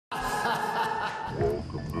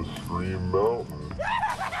Welcome to Scream Mountain.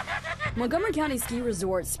 Montgomery County Ski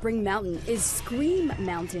Resort Spring Mountain is Scream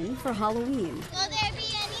Mountain for Halloween. Will there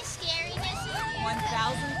be any scariness?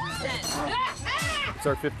 1,000%. It's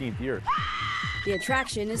our 15th year. The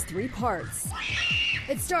attraction is 3 parts.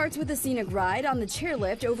 It starts with a scenic ride on the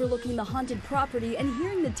chairlift overlooking the haunted property and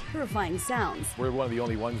hearing the terrifying sounds. We're one of the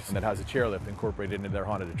only ones that has a chairlift incorporated into their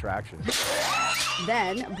haunted attraction.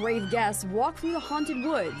 Then, brave guests walk through the haunted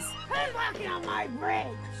woods. Who's walking on my bridge?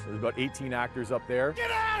 There's about 18 actors up there.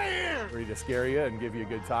 Get out of here! Ready to scare you and give you a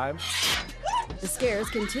good time. The scares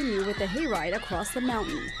continue with the hayride across the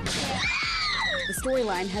mountain. The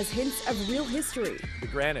storyline has hints of real history. The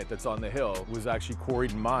granite that's on the hill was actually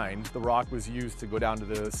quarried and mined. The rock was used to go down to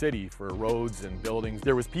the city for roads and buildings.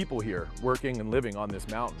 There was people here working and living on this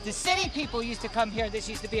mountain. The city people used to come here. This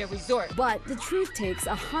used to be a resort. But the truth takes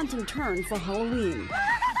a haunting turn for Halloween.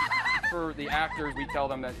 For the actors, we tell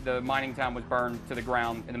them that the mining town was burned to the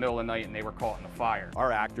ground in the middle of the night and they were caught in the fire.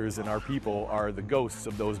 Our actors and our people are the ghosts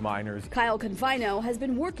of those miners. Kyle Confino has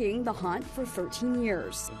been working the haunt for 13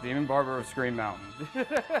 years. The Demon Barber of Scream Mountain.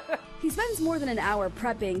 He spends more than an hour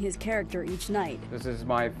prepping his character each night, This is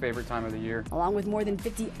my favorite time of the year. along with more than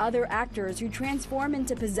 50 other actors who transform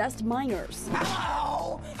into possessed miners.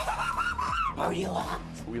 What do you want?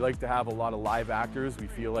 We like to have a lot of live actors. We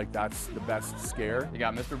feel like that's the best scare. You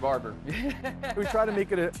got Mr. Barber. We try to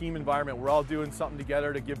make it a team environment. We're all doing something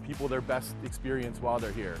together to give people their best experience while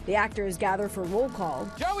they're here. The actors gather for roll call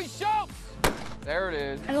Joey Schultz! There it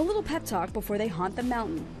is. and a little pep talk before they haunt the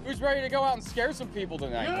mountain. Who's ready to go out and scare some people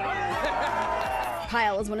tonight?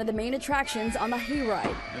 Kyle is one of the main attractions on the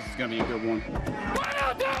hayride. This is gonna be a good one.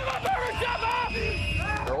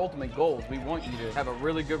 Our ultimate goal is we want you to have a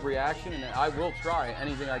really good reaction, and I will try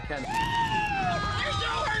anything I can.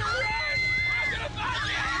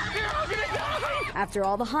 After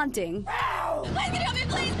all the haunting,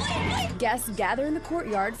 guests gather in the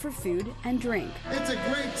courtyard for food and drink, It's a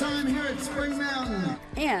great time here at Spring Mountain.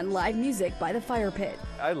 and live music by the fire pit.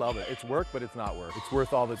 I love it. It's work, but it's not work. It's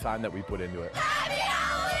worth all the time that we put into it. Happy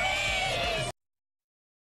Halloween!